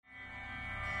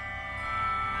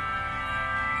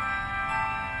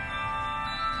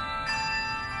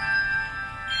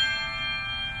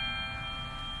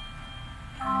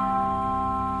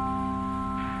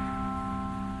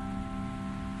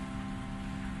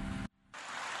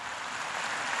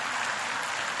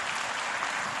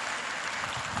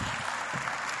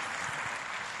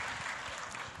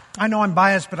I know I'm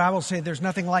biased, but I will say there's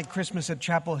nothing like Christmas at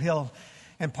Chapel Hill.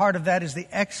 And part of that is the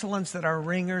excellence that our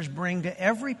ringers bring to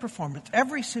every performance.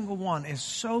 Every single one is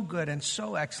so good and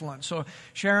so excellent. So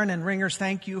Sharon and ringers,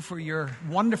 thank you for your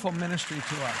wonderful ministry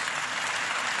to us.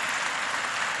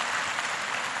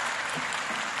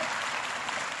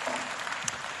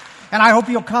 And I hope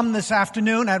you'll come this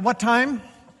afternoon. At what time?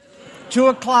 2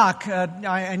 o'clock.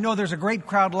 I know there's a great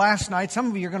crowd last night.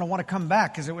 Some of you are going to want to come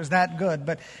back because it was that good.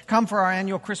 But come for our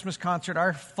annual Christmas concert.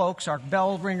 Our folks, our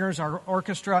bell ringers, our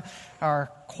orchestra, our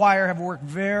choir have worked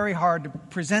very hard to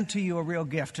present to you a real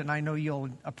gift. And I know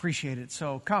you'll appreciate it.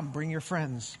 So come, bring your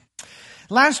friends.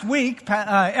 Last week,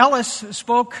 Ellis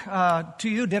spoke to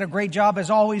you, did a great job as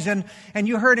always, and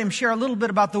you heard him share a little bit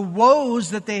about the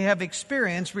woes that they have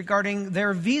experienced regarding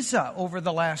their visa over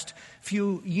the last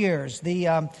few years.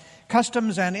 The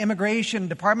Customs and Immigration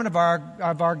Department of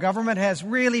our government has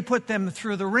really put them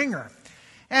through the ringer.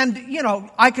 And, you know,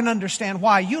 I can understand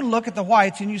why. You look at the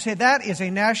whites and you say, that is a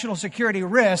national security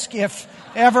risk if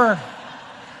ever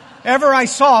I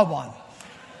saw one.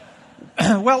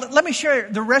 Well, let me share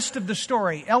the rest of the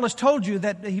story. Ellis told you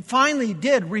that he finally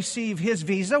did receive his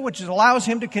visa, which allows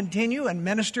him to continue and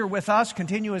minister with us,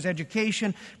 continue his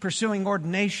education, pursuing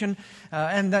ordination,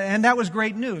 and that was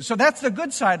great news. So that's the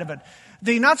good side of it.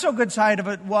 The not-so-good side of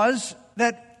it was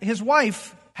that his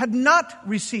wife had not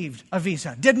received a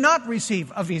visa, did not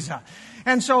receive a visa.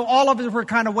 And so all of us were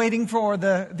kind of waiting for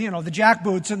the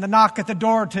jackboots and the knock at the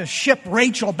door to ship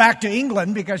Rachel back to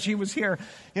England because she was here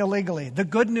illegally. The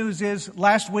good news is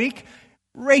last week,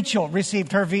 Rachel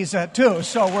received her visa too,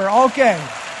 so we're okay.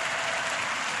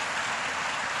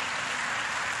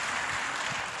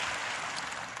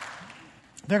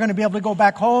 They're going to be able to go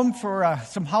back home for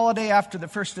some holiday after the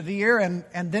first of the year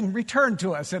and then return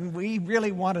to us. And we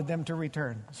really wanted them to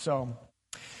return. So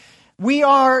we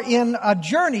are in a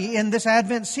journey in this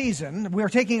Advent season. We're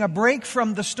taking a break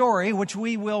from the story, which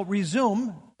we will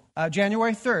resume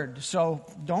January 3rd. So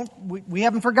we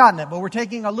haven't forgotten it, but we're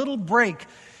taking a little break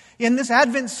in this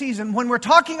Advent season. When we're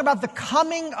talking about the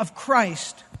coming of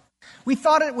Christ, we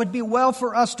thought it would be well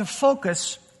for us to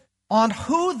focus on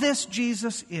who this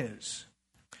Jesus is.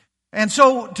 And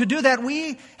so to do that,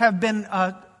 we have been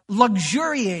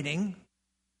luxuriating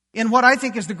in what I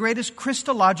think is the greatest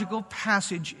Christological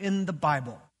passage in the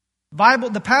Bible.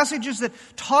 The passages that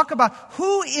talk about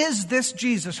who is this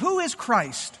Jesus, who is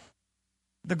Christ.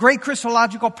 The great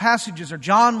Christological passages are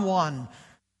John 1,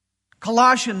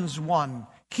 Colossians 1,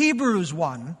 Hebrews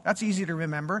 1, that's easy to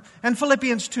remember, and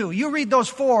Philippians 2. You read those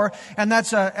four, and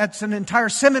that's an entire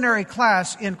seminary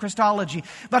class in Christology.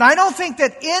 But I don't think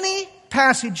that any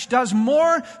passage does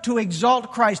more to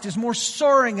exalt Christ, is more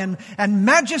soaring and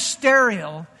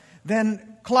magisterial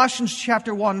than Colossians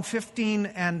chapter 1, 15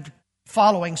 and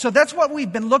following. So that's what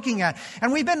we've been looking at.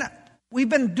 And we've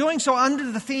been doing so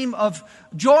under the theme of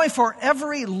joy for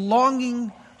every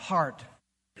longing heart.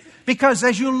 Because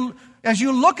as you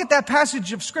look at that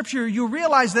passage of Scripture, you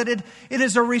realize that it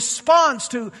is a response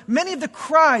to many of the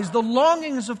cries, the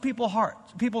longings of people's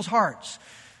hearts.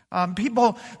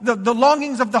 The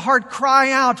longings of the heart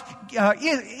cry out,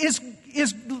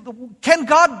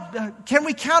 can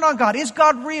we count on God? Is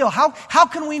God real? How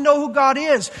can we know who God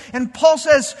is? And Paul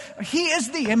says He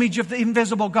is the image of the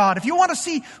invisible God. If you want to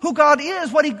see who God is,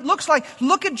 what He looks like,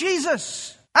 look at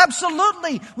Jesus.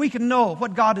 Absolutely, we can know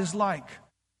what God is like.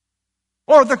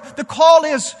 Or the call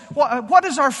is, what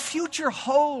does our future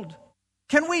hold?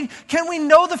 Can we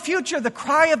know the future, the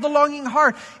cry of the longing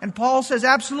heart? And Paul says,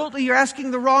 absolutely, you're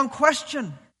asking the wrong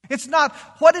question. It's not,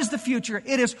 what is the future?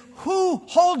 It is, who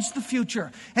holds the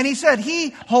future? And he said,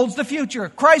 He holds the future.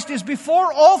 Christ is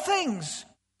before all things.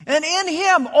 And in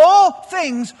Him, all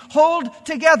things hold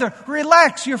together.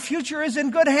 Relax, your future is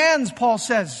in good hands, Paul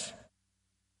says.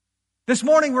 This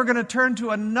morning, we're going to turn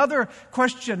to another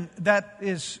question that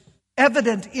is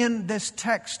evident in this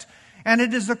text. And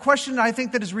it is the question, I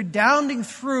think, that is redounding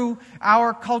through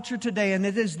our culture today. And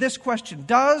it is this question: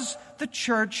 does the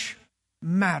church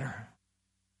matter?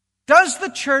 Does the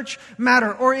church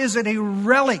matter? Or is it a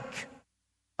relic,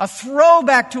 a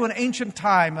throwback to an ancient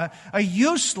time, a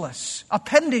useless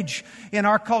appendage in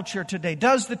our culture today?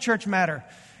 Does the church matter?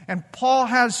 And Paul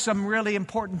has some really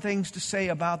important things to say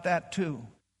about that too.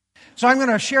 So I'm going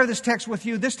to share this text with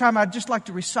you. This time I'd just like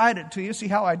to recite it to you, see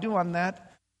how I do on that.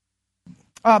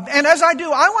 And as I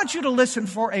do, I want you to listen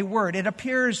for a word. It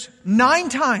appears 9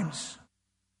 times.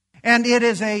 And it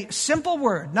is a simple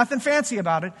word, nothing fancy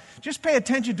about it. Just pay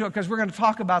attention to it because we're going to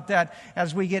talk about that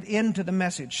as we get into the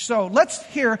message. So let's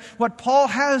hear what Paul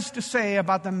has to say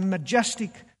about the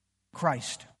majestic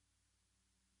Christ.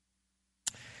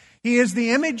 He is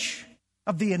the image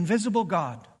of the invisible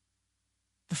God,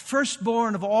 the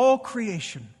firstborn of all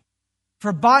creation.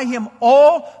 For by him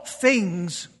all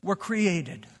things were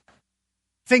created.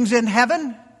 Things in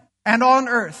heaven and on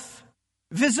earth,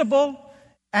 visible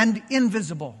and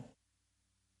invisible.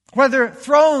 Whether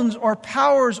thrones or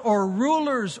powers or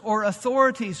rulers or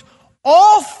authorities,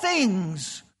 all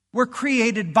things were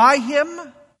created by him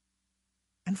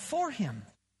and for him.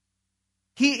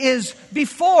 He is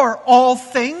before all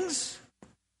things,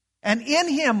 and in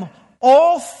him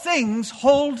all things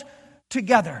hold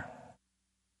together.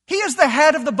 He is the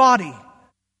head of the body,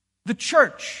 the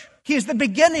church. He is the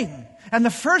beginning and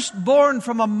the firstborn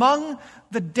from among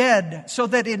the dead, so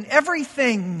that in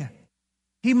everything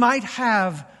he might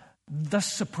have the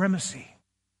supremacy.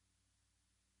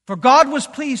 For God was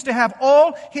pleased to have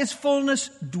all his fullness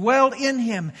dwell in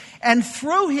him, and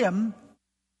through him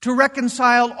to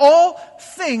reconcile all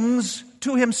things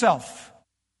to himself,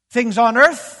 things on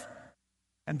earth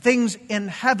and things in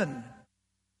heaven,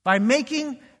 by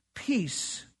making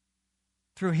peace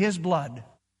through his blood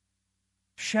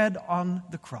shed on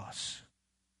the cross.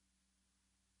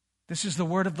 This is the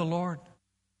word of the Lord.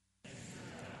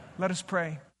 Let us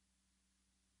pray.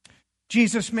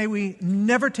 Jesus, may we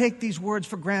never take these words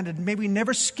for granted. May we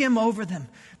never skim over them,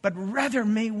 but rather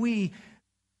may we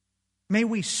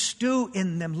stew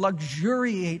in them,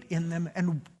 luxuriate in them,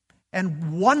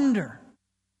 and wonder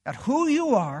at who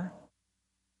you are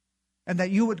and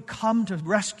that you would come to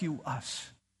rescue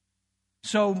us.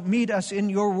 So meet us in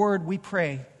your word, we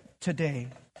pray, today,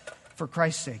 for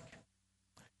Christ's sake.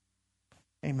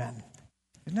 Amen.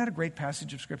 Isn't that a great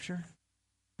passage of Scripture?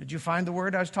 Did you find the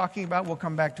word I was talking about? We'll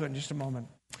come back to it in just a moment.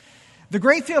 The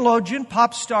great theologian,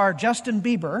 pop star Justin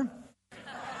Bieber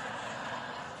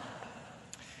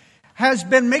has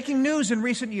been making news in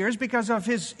recent years because of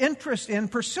his interest in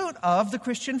pursuit of the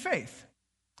Christian faith.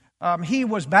 He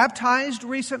was baptized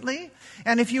recently,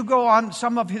 and if you go on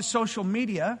some of his social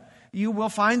media, you will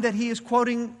find that he is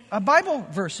quoting Bible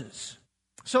verses.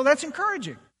 So that's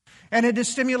encouraging. And it has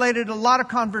stimulated a lot of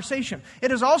conversation.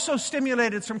 It has also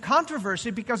stimulated some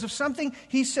controversy because of something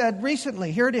he said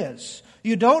recently. Here it is.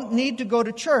 You don't need to go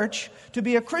to church to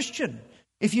be a Christian.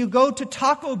 If you go to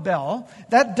Taco Bell,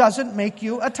 that doesn't make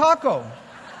you a taco.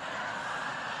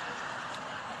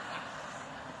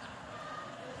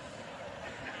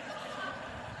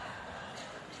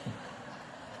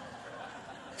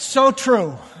 So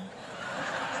true.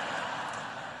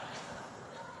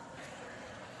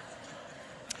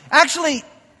 Actually,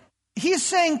 he's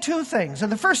saying two things. And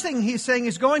the first thing he's saying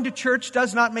is going to church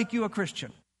does not make you a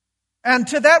Christian. And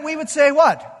to that we would say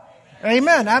what?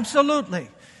 Amen. Absolutely.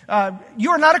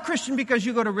 You are not a Christian because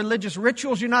you go to religious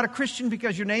rituals. You're not a Christian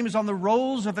because your name is on the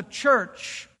rolls of a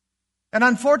church. And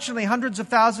unfortunately, hundreds of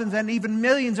thousands and even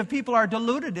millions of people are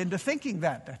deluded into thinking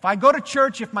that. If I go to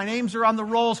church, if my names are on the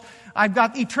rolls, I've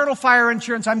got eternal fire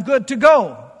insurance, I'm good to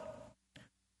go.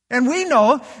 And we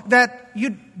know that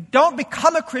you don't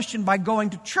become a Christian by going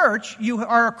to church. You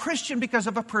are a Christian because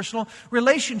of a personal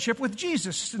relationship with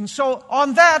Jesus. And so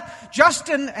on that,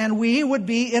 Justin and we would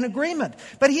be in agreement.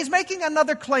 But he's making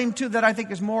another claim too that I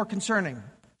think is more concerning.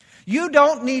 You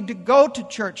don't need to go to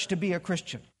church to be a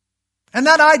Christian. And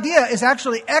that idea is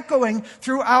actually echoing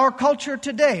through our culture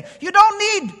today. You don't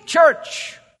need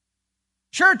church.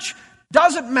 Church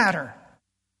doesn't matter.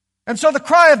 And so the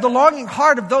cry of the longing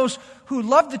heart of those who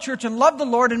love the church and love the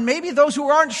Lord, and maybe those who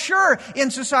aren't sure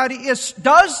in society, is,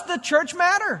 does the church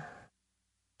matter?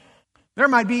 There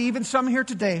might be even some here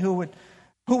today who would,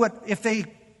 if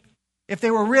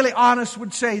they were really honest,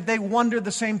 would say they wonder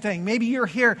the same thing. Maybe you're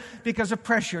here because of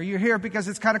pressure. You're here because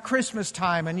it's kind of Christmas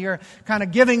time and you're kind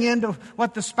of giving in to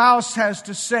what the spouse has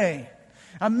to say.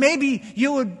 Maybe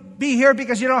you would be here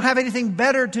because you don't have anything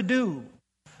better to do.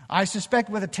 I suspect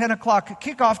with a 10 o'clock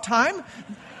kickoff time,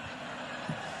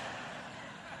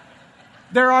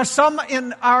 there are some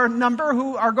in our number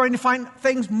who are going to find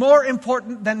things more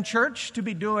important than church to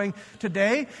be doing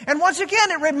today. And once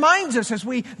again, it reminds us as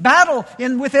we battle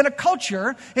within a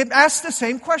culture, it asks the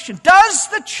same question. Does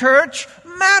the church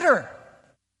matter?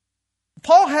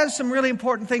 Paul has some really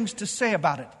important things to say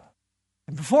about it.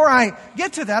 And before I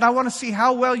get to that, I want to see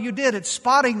how well you did at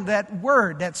spotting that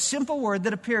word, that simple word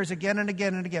that appears again and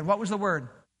again and again. What was the word?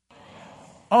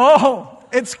 Oh,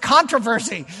 it's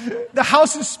controversy. The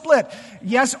house is split.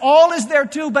 Yes, all is there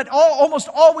too, but all almost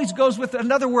always goes with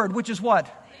another word, which is what?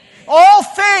 All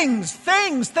things,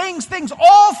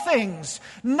 all things.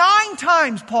 9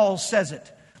 times Paul says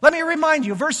it. Let me remind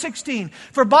you, verse 16,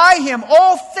 for by him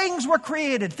all things were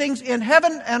created, things in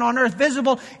heaven and on earth,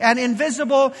 visible and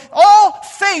invisible. All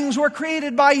things were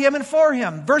created by him and for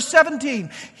him. Verse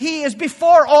 17, he is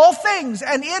before all things,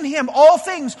 and in him all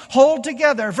things hold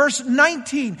together. Verse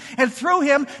 19, and through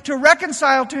him to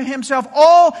reconcile to himself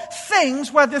all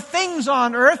things, whether things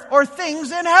on earth or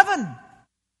things in heaven.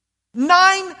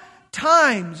 9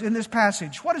 times in this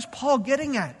passage. What is Paul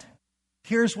getting at?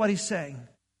 Here's what he's saying.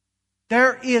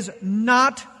 There is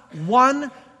not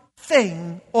one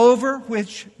thing over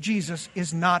which Jesus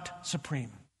is not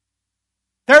supreme.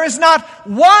 There is not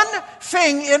one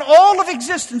thing in all of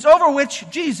existence over which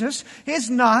Jesus is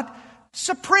not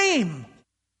supreme.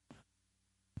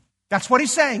 That's what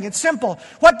he's saying. It's simple.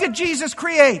 What did Jesus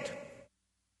create?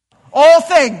 All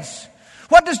things.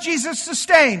 What does Jesus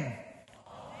sustain?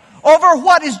 Over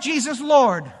what is Jesus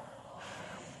Lord?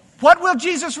 What will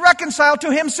Jesus reconcile to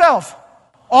himself?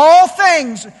 All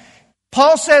things.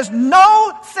 Paul says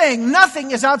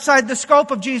nothing is outside the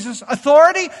scope of Jesus'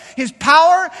 authority, his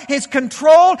power, his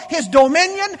control, his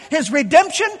dominion, his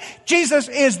redemption. Jesus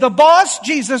is the boss.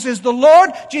 Jesus is the Lord.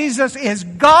 Jesus is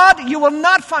God. You will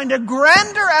not find a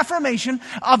grander affirmation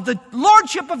of the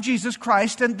lordship of Jesus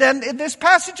Christ than in this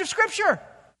passage of Scripture.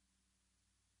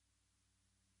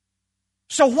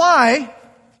 So why?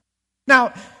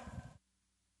 Now,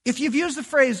 if you've used the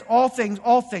phrase all things,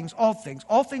 all things, all things,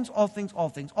 all things, all things, all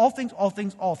things, all things, all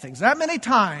things, all things, that many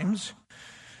times,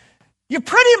 you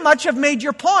pretty much have made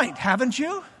your point, haven't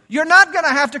you? You're not going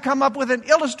to have to come up with an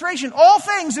illustration. All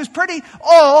things is pretty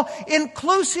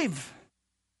all-inclusive.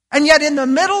 And yet in the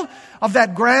middle of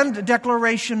that grand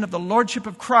declaration of the Lordship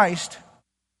of Christ,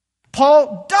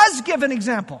 Paul does give an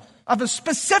example of a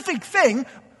specific thing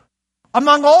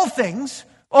among all things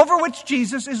over which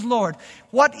Jesus is Lord.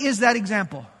 What is that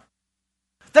example?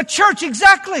 The church,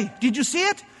 exactly. Did you see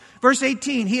it? Verse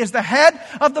 18, he is the head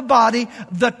of the body,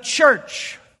 the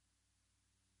church.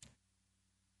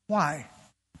 Why?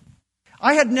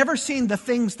 I had never seen the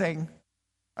things thing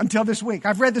until this week.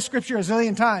 I've read the Scripture a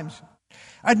zillion times.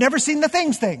 I'd never seen the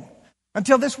things thing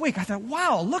until this week. I thought,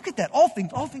 wow, look at that. All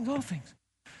things, all things, all things.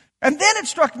 And then it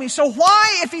struck me, so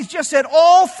why, if he's just said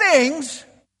all things,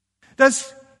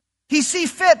 does he see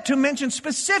fit to mention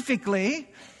specifically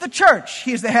the church?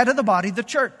 He is the head of the body, the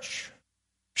church.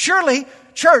 Surely,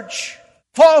 church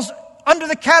falls under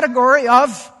the category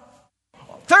of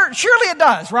third. Surely it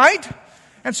does, right?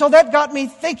 And so that got me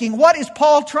thinking, what is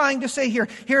Paul trying to say here?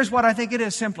 Here's what I think it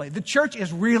is simply. The church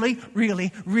is really,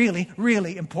 really, really,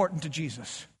 really important to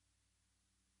Jesus.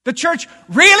 The church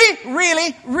really,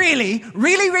 really, really,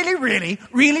 really, really, really,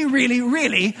 really, really,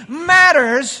 really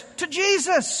matters to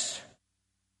Jesus.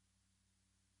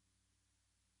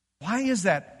 Why is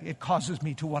that? It causes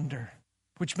me to wonder,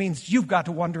 which means you've got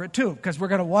to wonder it too, because we're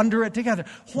going to wonder it together.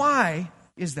 Why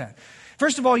is that?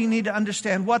 First of all, you need to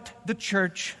understand what the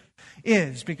church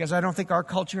is, because I don't think our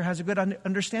culture has a good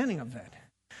understanding of that.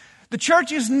 The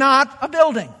church is not a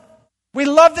building. We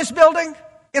love this building.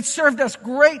 It's served us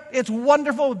great. It's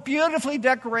wonderful, beautifully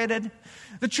decorated.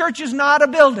 The church is not a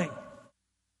building.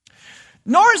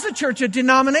 Nor is the church a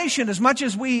denomination. As much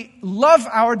as we love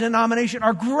our denomination,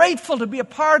 are grateful to be a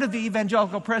part of the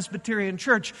Evangelical Presbyterian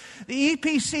Church, the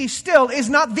EPC still is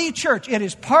not the church. It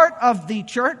is part of the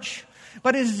church,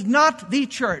 but it is not the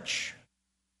church.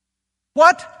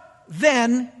 What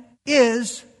then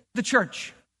is the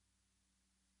church?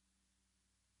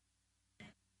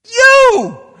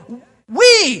 You!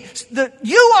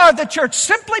 You are the church.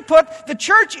 Simply put, the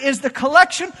church is the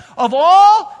collection of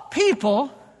all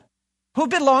people who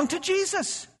belong to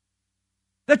Jesus.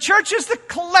 The church is the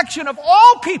collection of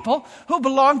all people who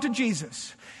belong to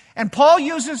Jesus. And Paul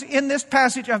uses in this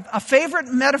passage a favorite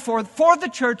metaphor for the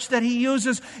church that he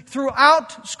uses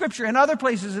throughout Scripture and other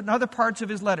places and other parts of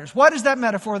his letters. What is that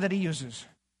metaphor that he uses?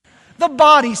 The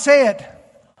body. Say it.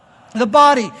 The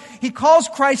body. He calls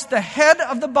Christ the head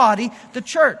of the body, the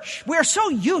church. We are so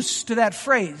used to that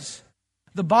phrase,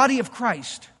 the body of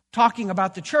Christ, talking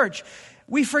about the church.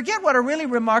 We forget what a really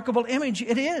remarkable image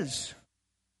it is.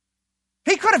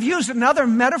 He could have used another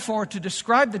metaphor to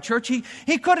describe the church.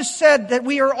 He could have said that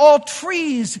we are all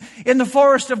trees in the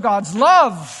forest of God's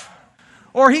love.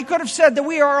 Or he could have said that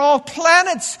we are all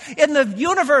planets in the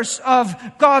universe of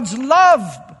God's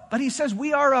love. But he says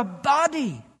we are a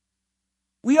body.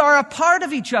 We are a part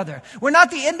of each other. We're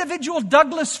not the individual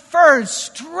Douglas firs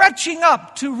stretching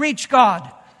up to reach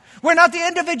God. We're not the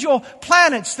individual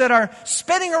planets that are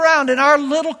spinning around in our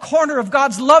little corner of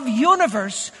God's love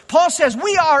universe. Paul says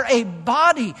we are a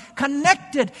body,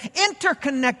 connected,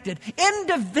 interconnected,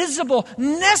 indivisible,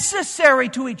 necessary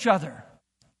to each other.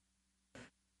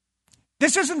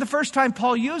 This isn't the first time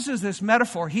Paul uses this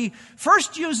metaphor. He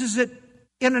first uses it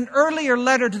in an earlier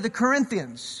letter to the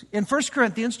Corinthians, in 1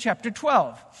 Corinthians chapter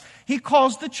 12. He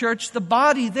calls the church the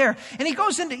body there. And he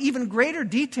goes into even greater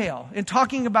detail in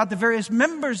talking about the various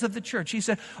members of the church. He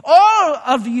said, all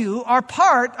of you are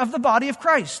part of the body of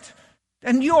Christ.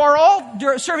 And you are all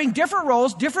serving different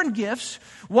roles, different gifts.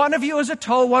 One of you is a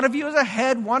toe, one of you is a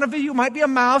head, one of you might be a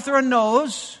mouth or a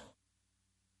nose.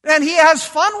 And he has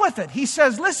fun with it. He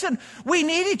says, listen, we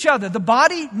need each other. The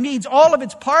body needs all of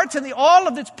its parts, and all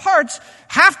of its parts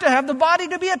have to have the body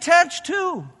to be attached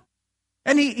to.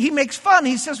 And he makes fun.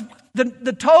 He says,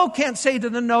 the toe can't say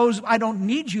to the nose, I don't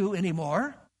need you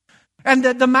anymore. And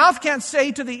the mouth can't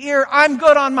say to the ear, I'm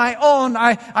good on my own.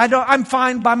 I'm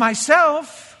fine by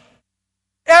myself.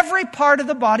 Every part of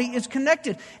the body is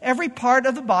connected. Every part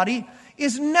of the body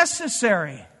is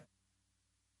necessary.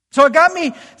 So it got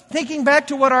me thinking back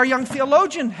to what our young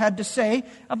theologian had to say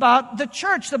about the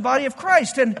church, the body of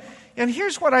Christ. And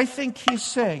here's what I think he's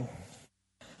saying.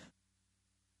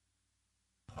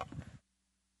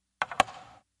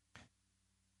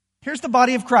 Here's the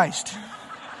body of Christ.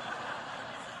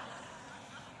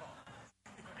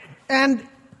 And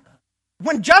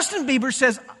when Justin Bieber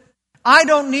says, I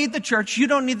don't need the church, you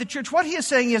don't need the church, what he is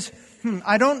saying is,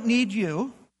 I don't need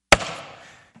you,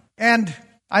 and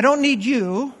I don't need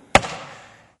you,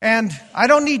 and I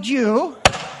don't need you,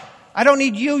 I don't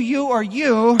need you, you, or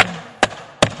you,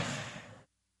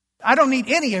 I don't need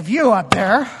any of you up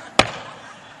there.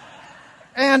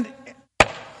 And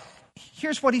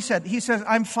here's what he said. He says,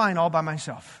 I'm fine all by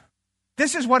myself.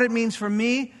 This is what it means for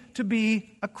me to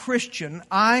be a Christian.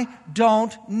 I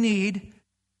don't need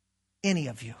any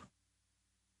of you.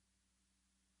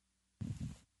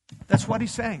 That's what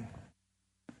he's saying.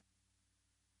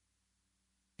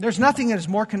 There's nothing that is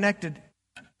more connected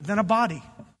than a body.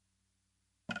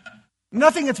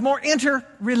 Nothing that's more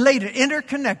interrelated,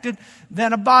 interconnected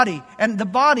than a body. And the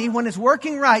body, when it's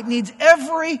working right, needs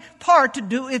every part to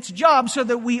do its job so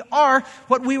that we are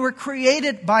what we were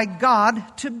created by God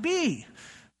to be.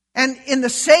 And in the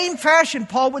same fashion,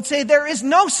 Paul would say there is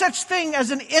no such thing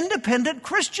as an independent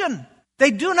Christian.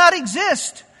 They do not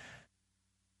exist.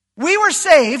 We were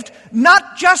saved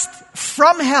not just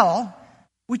from hell,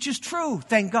 which is true,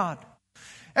 thank God.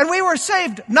 And we were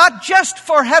saved not just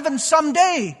for heaven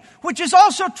someday, which is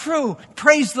also true,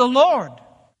 praise the Lord.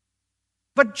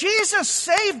 But Jesus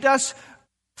saved us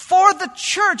for the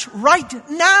church right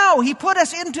now. He put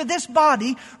us into this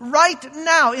body right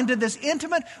now, into this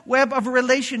intimate web of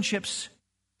relationships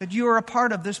that you are a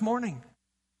part of this morning.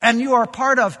 And you are a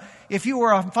part of if you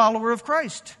are a follower of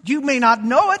Christ. You may not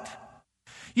know it.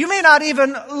 You may not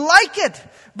even like it.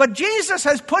 But Jesus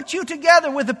has put you together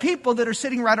with the people that are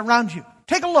sitting right around you.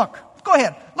 Take a look. Go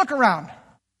ahead. Look around.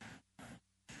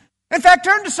 In fact,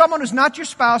 turn to someone who's not your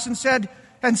spouse and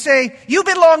say, you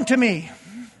belong to me.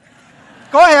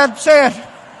 Go ahead, say it.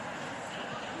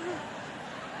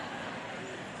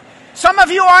 Some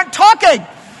of you aren't talking.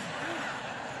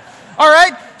 All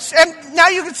right? And now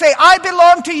you can say, I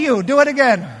belong to you. Do it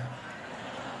again.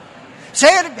 Say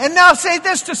it, and now say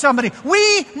this to somebody.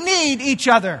 We need each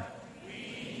other.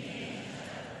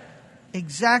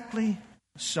 Exactly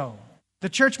so. The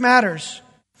church matters.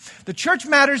 The church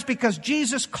matters because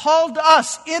Jesus called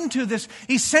us into this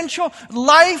essential,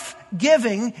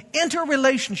 life-giving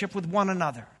interrelationship with one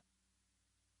another.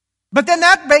 But then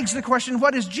that begs the question,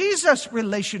 what is Jesus'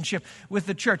 relationship with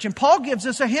the church? And Paul gives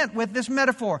us a hint with this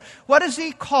metaphor. What does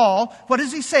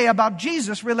he say about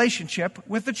Jesus' relationship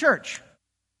with the church?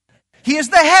 He is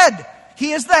the head.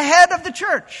 He is the head of the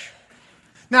church.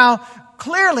 Now,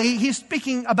 clearly, he's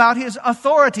speaking about his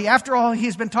authority. After all,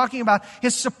 he's been talking about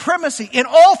his supremacy. In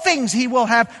all things, he will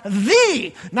have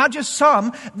not just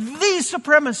some, the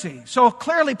supremacy. So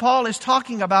clearly, Paul is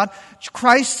talking about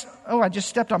Christ. Oh, I just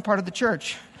stepped on part of the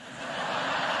church.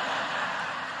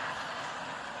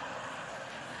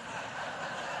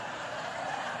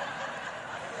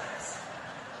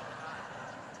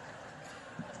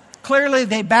 Clearly,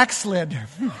 they backslid.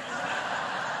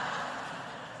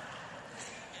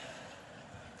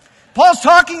 Paul's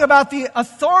talking about the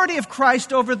authority of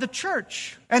Christ over the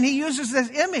church. And he uses this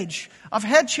image of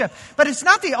headship. But it's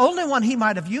not the only one he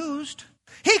might have used.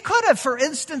 He could have, for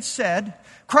instance, said,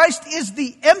 Christ is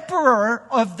the emperor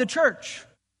of the church.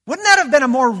 Wouldn't that have been a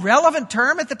more relevant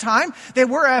term at the time? They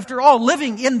were, after all,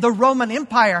 living in the Roman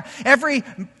Empire. Every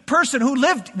person who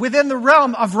lived within the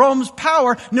realm of Rome's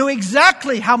power knew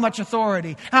exactly how much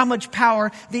authority, how much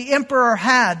power the emperor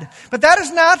had. But that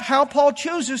is not how Paul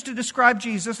chooses to describe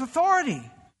Jesus' authority.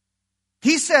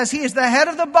 He says he is the head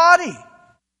of the body.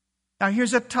 Now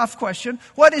here's a tough question.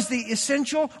 What is the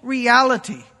essential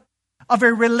reality of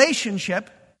a relationship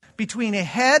between a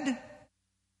head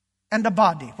and a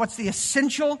body? What's the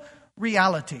essential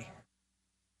reality?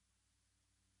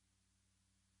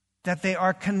 That they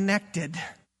are connected.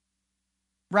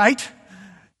 Right?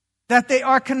 That they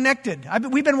are connected.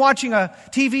 We've been watching a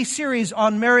TV series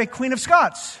on Mary, Queen of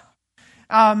Scots.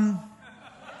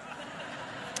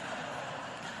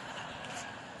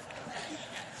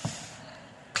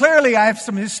 Clearly, I have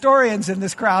some historians in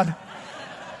this crowd.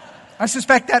 I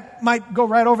suspect that might go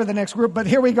right over the next group, but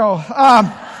here we go.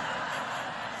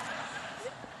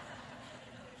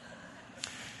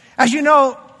 As you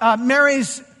know,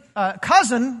 Mary's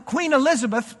cousin, Queen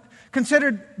Elizabeth,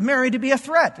 considered Mary to be a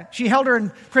threat. She held her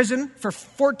in prison for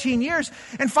 14 years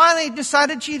and finally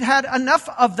decided she'd had enough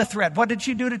of the threat. What did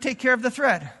she do to take care of the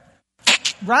threat?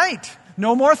 Right.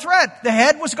 No more threat. The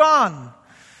head was gone.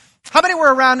 How many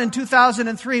were around in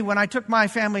 2003 when I took my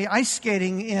family ice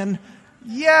skating in?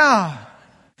 Yeah.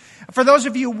 For those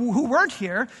of you who weren't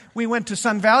here, we went to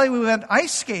Sun Valley. We went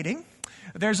ice skating.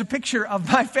 There's a picture of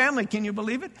my family. Can you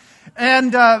believe it?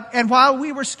 And while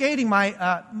we were skating,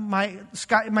 my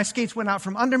skates went out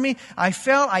from under me. I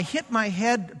fell. I hit my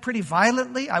head pretty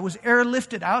violently. I was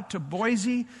airlifted out to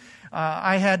Boise.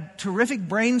 I had terrific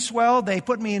brain swell. They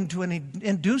put me into an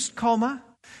induced coma.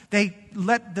 They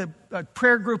let the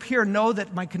prayer group here know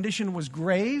that my condition was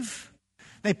grave.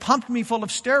 They pumped me full of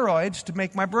steroids to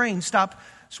make my brain stop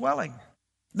swelling.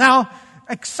 Now,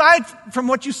 aside from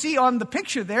what you see on the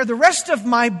picture there, the rest of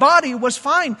my body was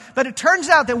fine. But it turns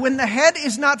out that when the head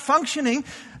is not functioning,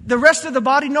 the rest of the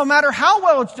body, no matter how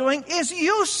well it's doing, is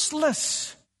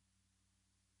useless.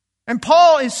 And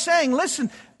Paul is saying, listen,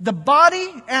 the body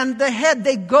and the head,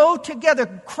 they go together.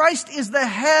 Christ is the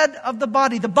head of the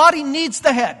body. The body needs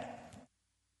the head.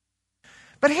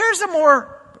 But here's a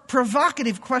more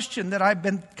provocative question that I've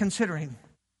been considering.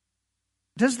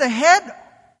 Does the head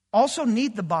also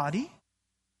need the body?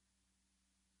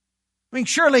 I mean,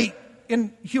 surely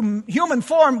in human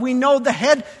form, we know the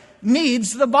head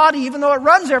needs the body. Even though it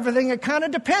runs everything, it kind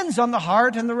of depends on the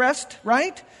heart and the rest,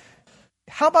 right?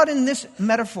 How about in this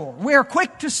metaphor? We are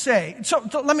quick to say, so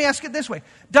let me ask it this way.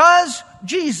 Does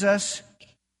Jesus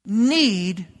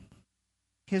need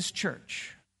his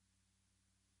church?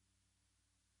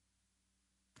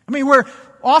 I mean, we're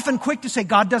often quick to say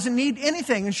God doesn't need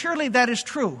anything, and surely that is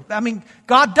true. I mean,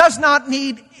 God does not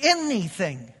need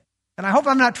anything. And I hope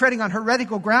I'm not treading on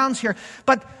heretical grounds here.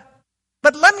 But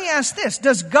let me ask this.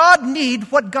 Does God need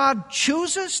what God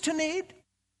chooses to need?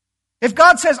 If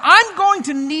God says, I'm going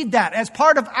to need that as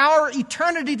part of our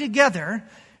eternity together,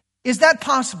 is that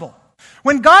possible?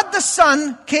 When God the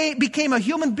Son became a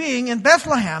human being in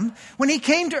Bethlehem, when he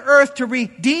came to earth to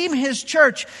redeem his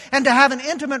church and to have an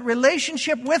intimate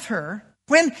relationship with her,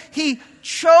 when he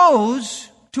chose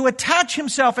to attach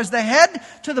himself as the head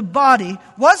to the body,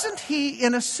 wasn't he,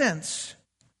 in a sense,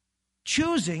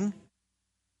 choosing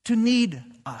to need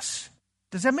us?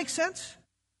 Does that make sense?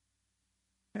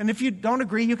 And if you don't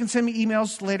agree, you can send me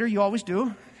emails later. You always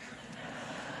do.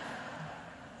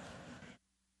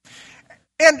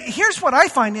 And here's what I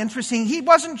find interesting. He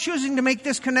wasn't choosing to make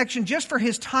this connection just for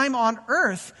his time on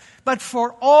earth, but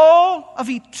for all of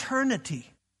eternity.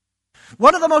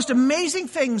 One of the most amazing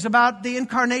things about the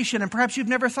incarnation, and perhaps you've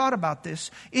never thought about this,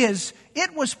 is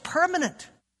it was permanent.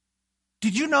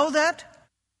 Did you know that?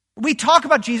 We talk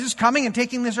about Jesus coming and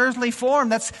taking this earthly form.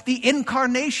 That's the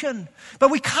incarnation.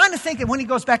 But we kind of think that when he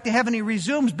goes back to heaven, he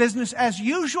resumes business as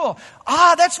usual.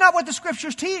 That's not what the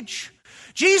scriptures teach.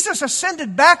 Jesus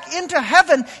ascended back into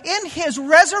heaven in his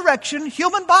resurrection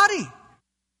human body.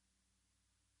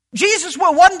 Jesus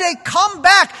will one day come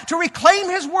back to reclaim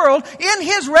his world in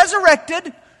his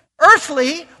resurrected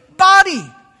earthly body.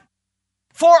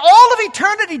 For all of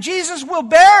eternity, Jesus will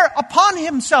bear upon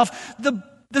himself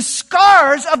the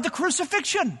scars of the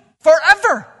crucifixion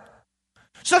forever.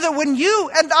 So that when you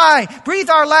and I breathe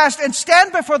our last and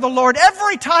stand before the Lord,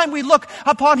 every time we look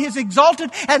upon his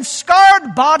exalted and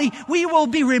scarred body, we will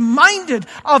be reminded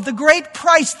of the great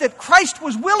price that Christ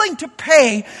was willing to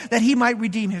pay that he might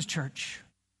redeem his church.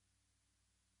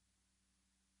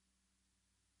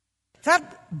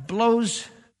 That blows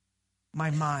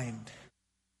my mind.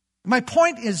 My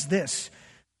point is this.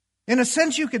 In a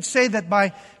sense, you could say that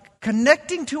by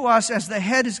connecting to us as the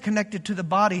head is connected to the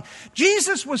body,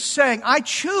 Jesus was saying, I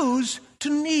choose to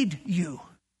need you.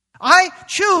 I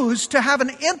choose to have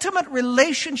an intimate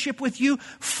relationship with you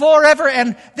forever,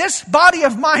 and this body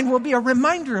of mine will be a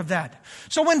reminder of that.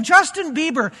 So when Justin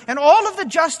Bieber and all of the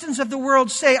Justins of the world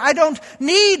say, I don't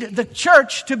need the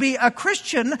church to be a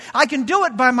Christian, I can do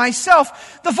it by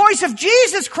myself, the voice of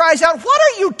Jesus cries out, what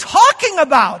are you talking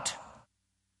about?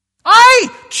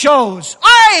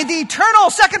 I, the eternal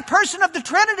second person of the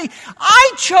Trinity,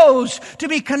 I chose to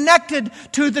be connected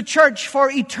to the church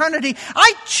for eternity.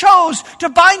 I chose to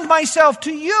bind myself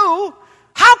to you.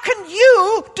 How can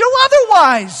you do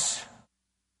otherwise?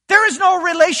 There is no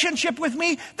relationship with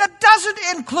me that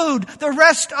doesn't include the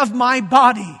rest of my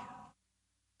body.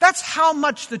 That's how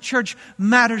much the church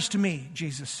matters to me,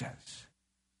 Jesus says.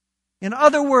 In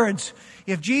other words,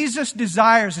 if Jesus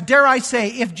desires, and dare I say,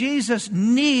 if Jesus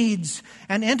needs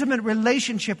an intimate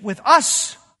relationship with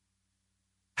us,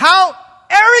 how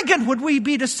arrogant would we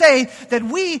be to say that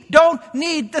we don't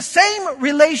need the same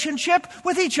relationship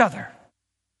with each other?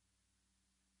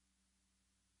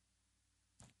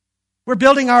 We're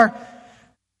building our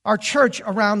church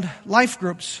around life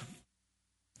groups,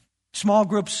 small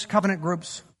groups, covenant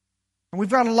groups. And we've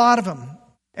got a lot of them.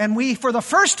 And we, for the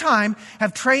first time,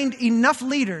 have trained enough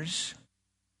leaders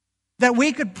that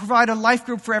we could provide a life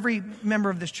group for every member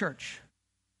of this church.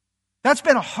 That's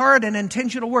been a hard and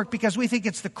intentional work because we think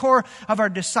it's the core of our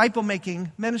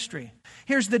disciple-making ministry.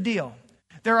 Here's the deal.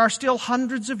 There are still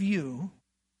hundreds of you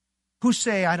who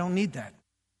say, I don't need that.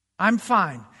 I'm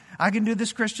fine. I can do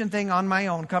this Christian thing on my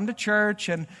own. Come to church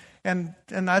and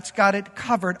that's got it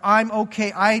covered. I'm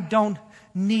okay. I don't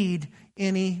need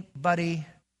anybody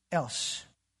else.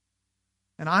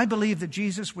 And I believe that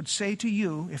Jesus would say to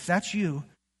you, if that's you,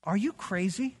 are you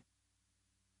crazy?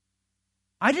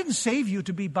 I didn't save you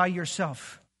to be by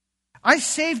yourself. I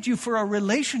saved you for a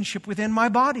relationship within my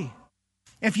body.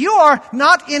 If you are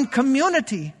not in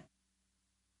community,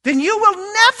 then you will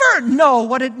never know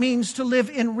what it means to live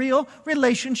in real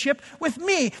relationship with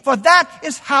me. For that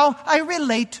is how I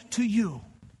relate to you.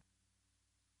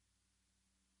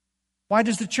 Why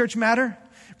does the church matter?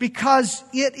 Because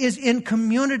it is in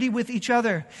community with each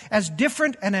other, as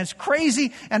different and as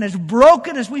crazy and as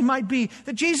broken as we might be,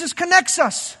 that Jesus connects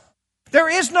us. There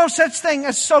is no such thing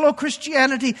as solo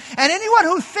Christianity, and anyone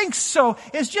who thinks so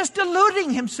is just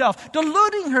deluding himself,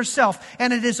 deluding herself,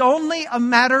 and it is only a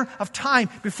matter of time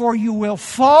before you will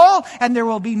fall and there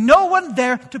will be no one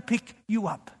there to pick you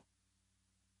up.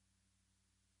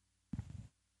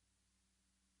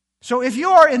 So if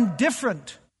you are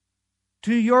indifferent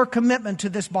to your commitment to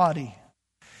this body,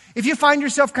 if you find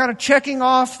yourself kind of checking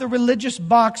off the religious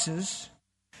boxes,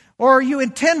 or you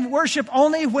intend worship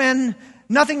only when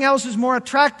nothing else is more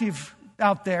attractive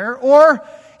out there, or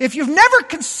if you've never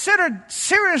considered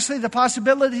seriously the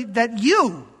possibility that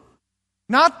you,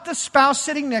 not the spouse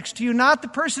sitting next to you, not the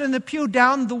person in the pew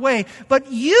down the way,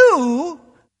 but you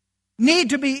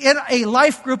need to be in a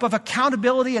life group of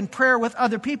accountability and prayer with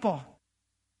other people,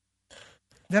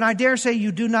 then I dare say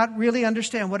you do not really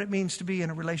understand what it means to be in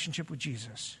a relationship with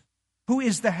Jesus, who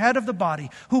is the head of the body,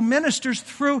 who ministers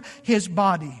through his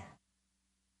body.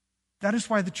 That is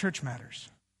why the church matters.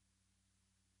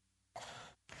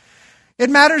 It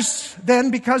matters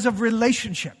then because of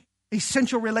relationship,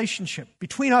 essential relationship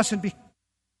between us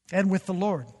and with the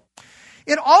Lord.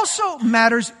 It also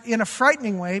matters in a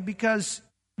frightening way because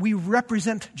we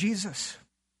represent Jesus.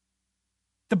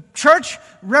 The church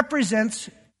represents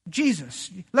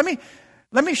Jesus. Let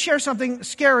me share something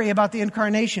scary about the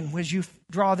incarnation as you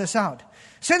draw this out.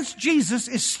 Since Jesus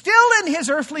is still in his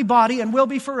earthly body and will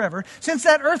be forever, since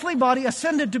that earthly body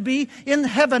ascended to be in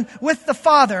heaven with the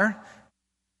Father,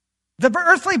 the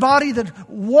earthly body that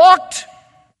walked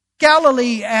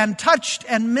Galilee and touched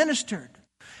and ministered,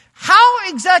 how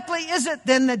exactly is it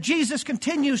then that Jesus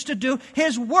continues to do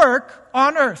his work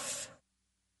on earth?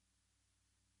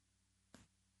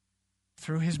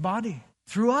 Through his body.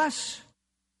 Through us.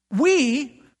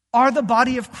 We are the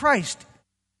body of Christ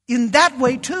in that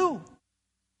way too.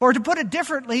 Or to put it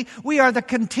differently, we are the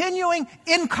continuing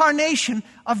incarnation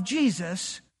of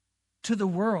Jesus to the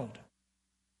world.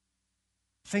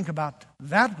 Think about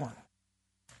that one.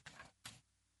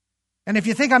 And if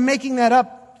you think I'm making that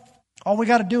up, all we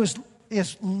got to do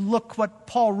is look what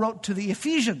Paul wrote to the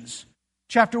Ephesians,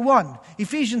 chapter 1.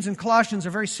 Ephesians and Colossians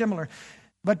are very similar.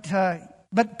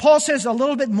 But Paul says a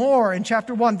little bit more in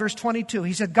chapter 1, verse 22.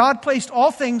 He said, God placed all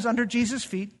things under Jesus'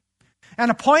 feet and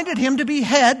appointed him to be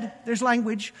head, there's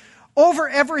language, over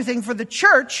everything for the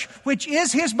church, which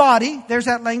is his body. There's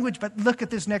that language, but look at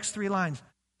this next three lines.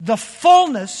 The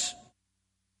fullness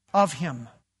of him.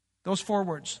 Those four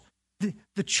words.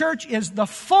 The church is the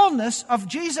fullness of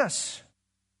Jesus.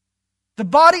 The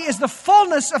body is the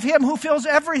fullness of him who fills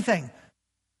everything.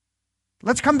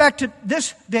 Let's come back to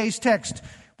this day's text.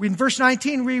 In verse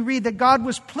 19, we read that God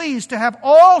was pleased to have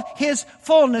all his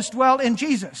fullness dwell in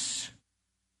Jesus.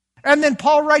 And then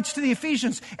Paul writes to the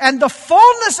Ephesians, and the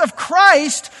fullness of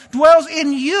Christ dwells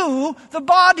in you, the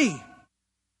body.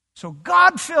 So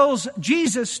God fills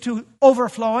Jesus to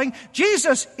overflowing.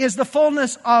 Jesus is the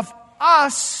fullness of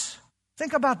us.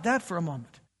 Think about that for a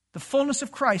moment. The fullness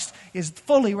of Christ is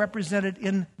fully represented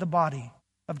in the body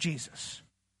of Jesus.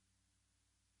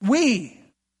 We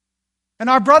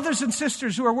and our brothers and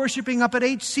sisters who are worshiping up at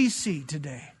HCC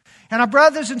today, and our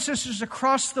brothers and sisters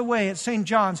across the way at St.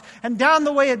 John's, and down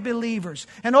the way at Believers,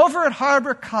 and over at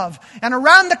Harbor Cove, and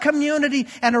around the community,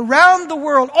 and around the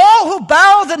world, all who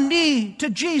bow the knee to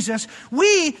Jesus,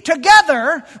 we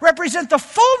together represent the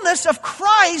fullness of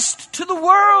Christ to the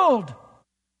world.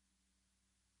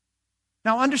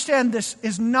 Now understand, this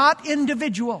is not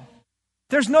individual.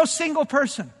 There's no single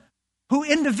person who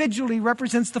individually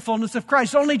represents the fullness of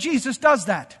Christ. Only Jesus does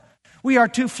that. We are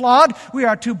too flawed. We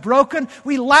are too broken.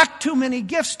 We lack too many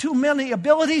gifts, too many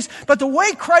abilities. But the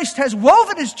way Christ has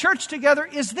woven His church together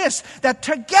is this, that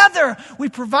together we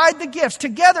provide the gifts,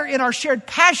 together in our shared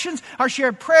passions, our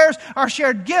shared prayers, our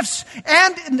shared gifts,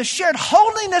 and in the shared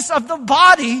holiness of the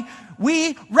body,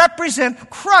 we represent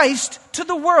Christ to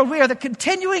the world. We are the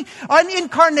continuing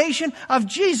incarnation of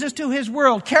Jesus to His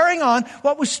world, carrying on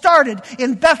what was started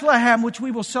in Bethlehem, which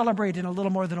we will celebrate in a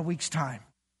little more than a week's time.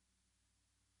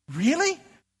 Really?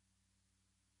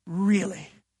 Really?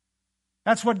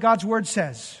 That's what God's Word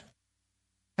says.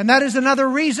 And that is another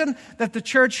reason that the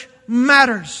church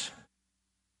matters.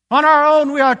 On our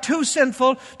own, we are too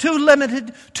sinful, too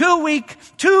limited, too weak,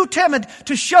 too timid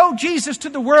to show Jesus to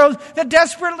the world that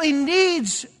desperately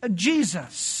needs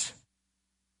Jesus.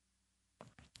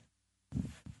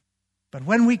 But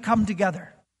when we come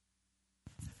together,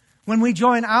 when we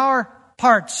join our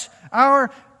parts,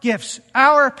 our gifts,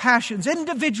 our passions,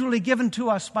 individually given to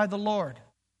us by the Lord,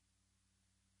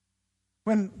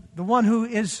 when the one who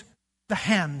is the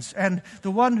hands, and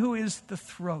the one who is the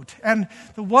throat, and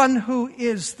the one who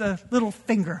is the little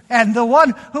finger, and the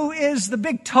one who is the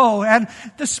big toe, and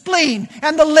the spleen,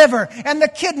 and the liver, and the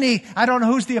kidney. I don't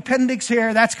know who's the appendix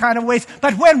here, that's kind of waste.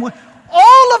 But when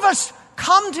all of us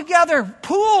come together,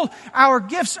 pool our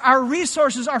gifts, our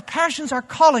resources, our passions, our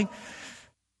calling,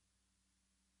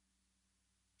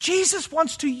 Jesus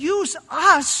wants to use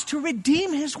us to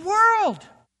redeem His world.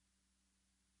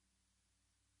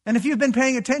 And if you've been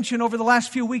paying attention over the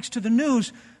last few weeks to the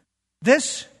news,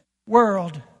 this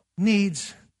world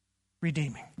needs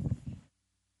redeeming.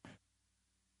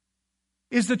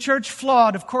 Is the church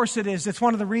flawed? Of course it is. It's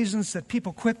one of the reasons that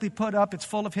people quickly put up, it's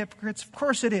full of hypocrites. Of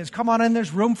course it is. Come on in,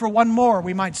 there's room for one more,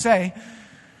 we might say.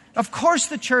 Of course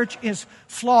the church is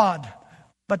flawed,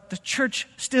 but the church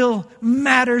still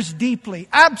matters deeply.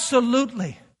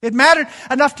 Absolutely. It mattered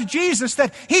enough to Jesus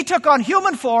that He took on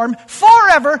human form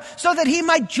forever so that He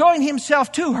might join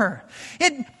Himself to her.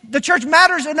 The church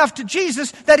matters enough to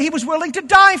Jesus that He was willing to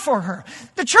die for her.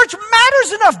 The church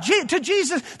matters enough to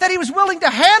Jesus that He was willing to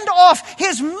hand off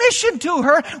His mission to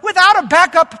her without a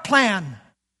backup plan.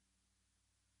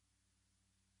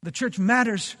 The church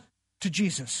matters to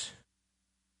Jesus.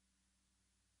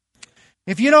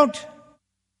 If you don't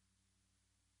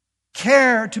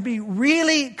care to be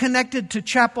really connected to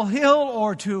Chapel Hill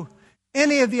or to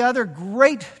any of the other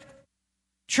great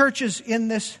churches in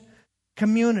this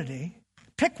community,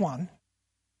 pick one.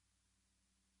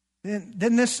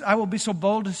 Then this, I will be so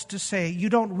bold as to say, you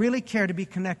don't really care to be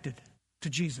connected to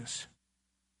Jesus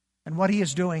and what He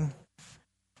is doing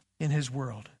in His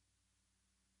world.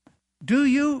 Do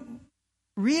you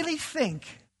really think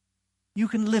you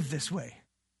can live this way?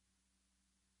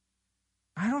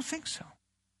 I don't think so.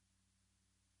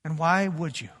 And why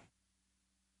would you?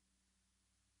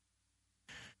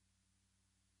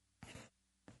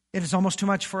 It is almost too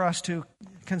much for us to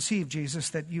conceive,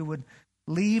 Jesus, that you would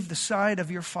leave the side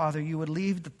of your Father. You would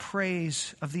leave the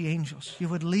praise of the angels. You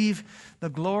would leave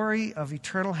the glory of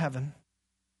eternal heaven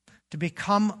to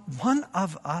become one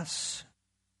of us.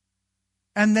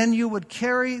 And then you would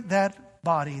carry that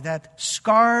body, that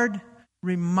scarred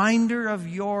reminder of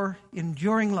your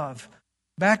enduring love,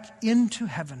 back into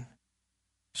heaven,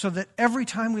 so that every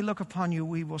time we look upon you,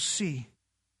 we will see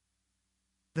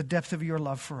the depth of your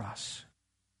love for us.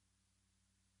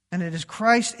 And it is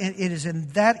Christ, and it is in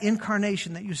that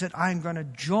incarnation that you said, I am going to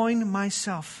join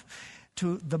myself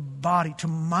to the body, to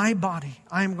my body.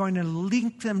 I am going to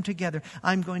link them together.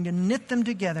 I'm going to knit them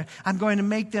together. I'm going to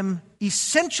make them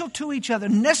essential to each other,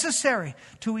 necessary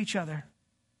to each other.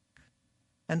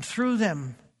 And through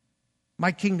them,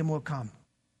 my kingdom will come.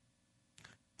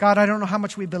 God, I don't know how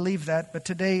much we believe that, but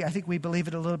today I think we believe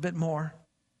it a little bit more.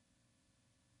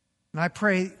 And I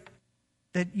pray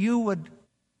that you would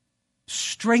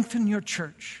strengthen your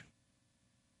church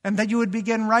and that you would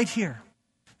begin right here.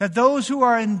 That those who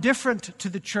are indifferent to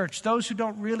the church, those who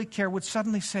don't really care, would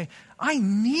suddenly say, I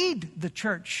need the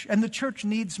church, and the church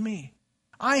needs me.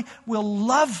 I will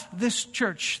love this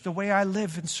church the way I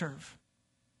live and serve.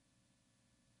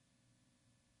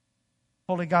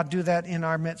 Holy God, do that in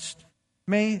our midst.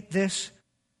 May this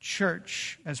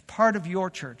church, as part of your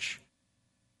church,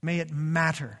 may it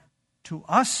matter to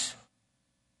us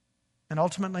and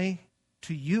ultimately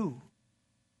to you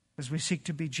as we seek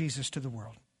to be Jesus to the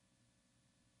world.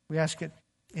 We ask it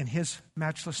in His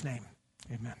matchless name.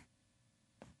 Amen.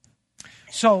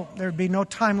 So, there would be no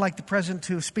time like the present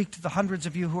to speak to the hundreds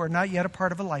of you who are not yet a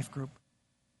part of a life group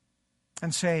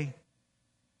and say,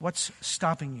 what's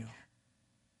stopping you?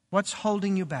 What's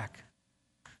holding you back?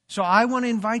 So I want to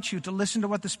invite you to listen to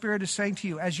what the Spirit is saying to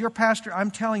you. As your pastor,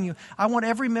 I'm telling you, I want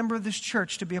every member of this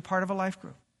church to be a part of a life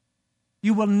group.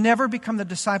 You will never become the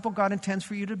disciple God intends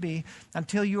for you to be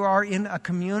until you are in a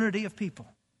community of people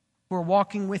who are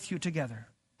walking with you together.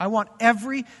 I want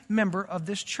every member of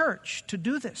this church to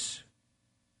do this.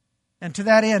 And to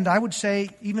that end, I would say,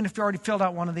 even if you already filled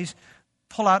out one of these,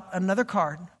 pull out another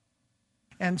card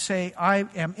and say, I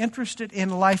am interested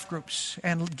in life groups.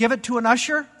 And give it to an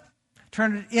usher.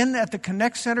 Turn it in at the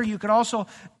Connect Center. You can also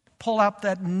pull out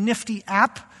that nifty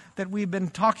app that we've been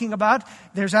talking about.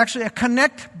 There's actually a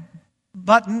Connect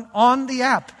button on the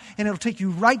app, and it'll take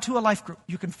you right to a life group.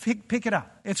 You can pick it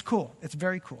up. It's cool. It's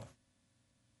very cool.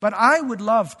 But I would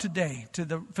love today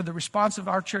for the response of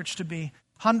our church to be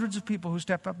hundreds of people who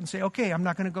step up and say, okay, I'm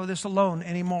not going to go this alone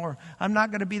anymore. I'm not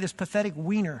going to be this pathetic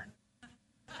wiener.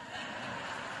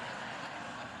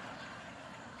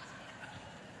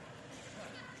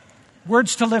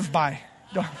 Words to live by.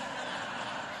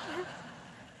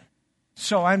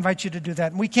 So I invite you to do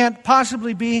that. And we can't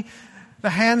possibly be the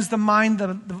hands, the mind,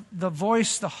 the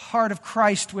voice, the heart of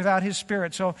Christ without His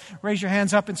Spirit. So raise your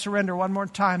hands up and surrender one more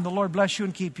time. The Lord bless you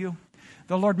and keep you.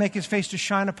 The Lord make His face to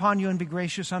shine upon you and be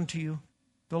gracious unto you.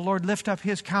 The Lord lift up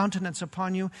His countenance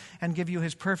upon you and give you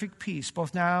His perfect peace,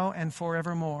 both now and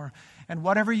forevermore. And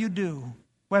whatever you do,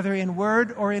 whether in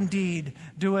word or in deed,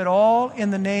 do it all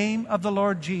in the name of the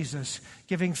Lord Jesus,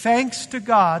 giving thanks to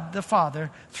God the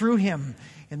Father through Him,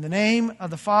 in the name of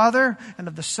the Father and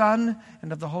of the Son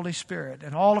and of the Holy Spirit.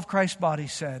 And all of Christ's body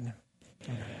said,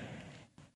 Amen.